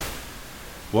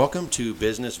Welcome to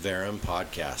Business Verum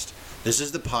Podcast. This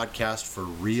is the podcast for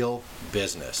real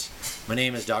business. My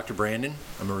name is Dr. Brandon.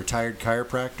 I'm a retired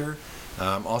chiropractor.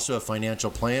 I'm also a financial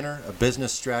planner, a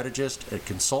business strategist, a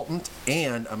consultant,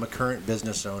 and I'm a current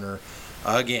business owner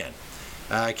again.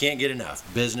 I can't get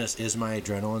enough. Business is my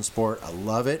adrenaline sport. I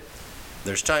love it.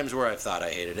 There's times where I thought I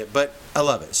hated it, but I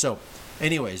love it. So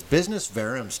anyways, Business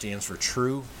Verum stands for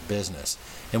true business.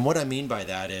 And what I mean by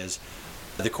that is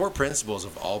the core principles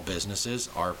of all businesses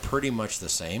are pretty much the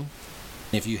same.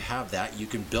 If you have that, you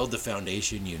can build the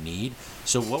foundation you need.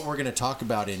 So what we're going to talk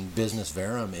about in Business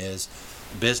Verum is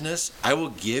business. I will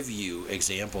give you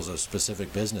examples of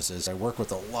specific businesses. I work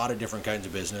with a lot of different kinds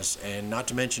of business, and not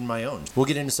to mention my own. We'll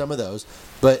get into some of those,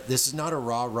 but this is not a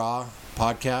rah-rah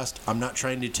podcast. I'm not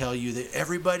trying to tell you that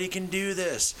everybody can do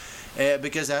this,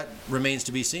 because that remains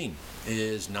to be seen.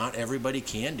 Is not everybody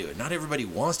can do it. Not everybody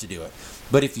wants to do it.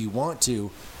 But if you want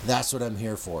to, that's what I'm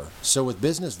here for. So with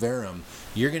Business Verum,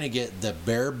 you're going to get the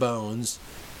bare bones,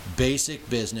 basic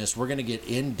business. We're going to get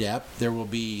in depth. There will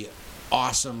be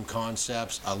awesome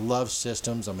concepts. I love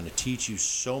systems. I'm going to teach you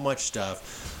so much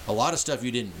stuff. A lot of stuff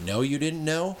you didn't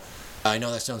know. I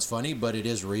know that sounds funny, but it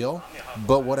is real.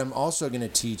 But what I'm also going to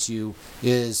teach you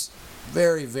is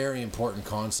very, very important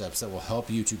concepts that will help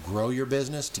you to grow your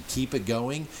business, to keep it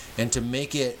going, and to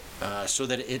make it so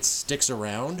that it sticks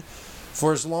around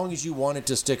for as long as you want it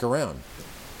to stick around.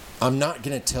 I'm not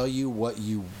going to tell you what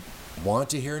you want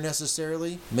to hear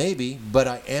necessarily, maybe, but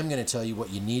I am going to tell you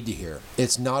what you need to hear.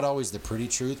 It's not always the pretty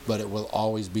truth, but it will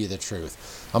always be the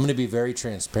truth. I'm going to be very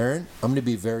transparent. I'm going to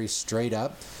be very straight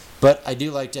up, but I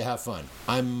do like to have fun.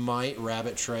 I might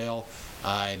rabbit trail.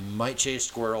 I might chase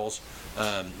squirrels.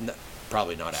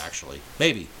 Probably not actually.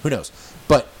 Maybe. Who knows?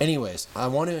 But anyways, I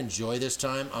want to enjoy this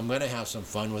time. I'm going to have some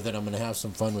fun with it. I'm going to have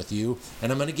some fun with you.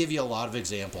 And I'm going to give you a lot of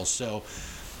examples. So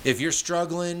if you're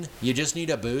struggling, you just need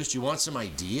a boost, you want some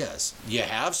ideas, you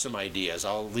have some ideas,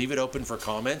 I'll leave it open for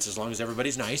comments as long as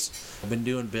everybody's nice. I've been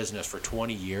doing business for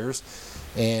 20 years,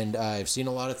 and I've seen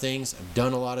a lot of things. I've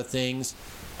done a lot of things,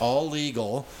 all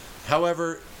legal.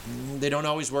 However, they don't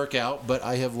always work out, but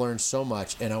I have learned so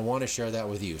much, and I want to share that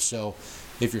with you. So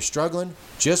if you're struggling,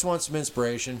 just want some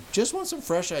inspiration, just want some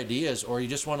fresh ideas, or you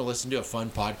just want to listen to a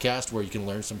fun podcast where you can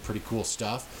learn some pretty cool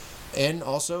stuff. And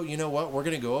also, you know what? We're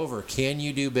going to go over, can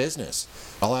you do business?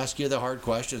 I'll ask you the hard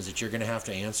questions that you're going to have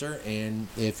to answer. And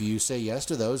if you say yes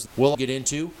to those, we'll get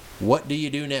into what do you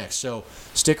do next. So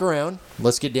stick around.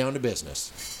 Let's get down to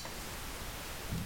business.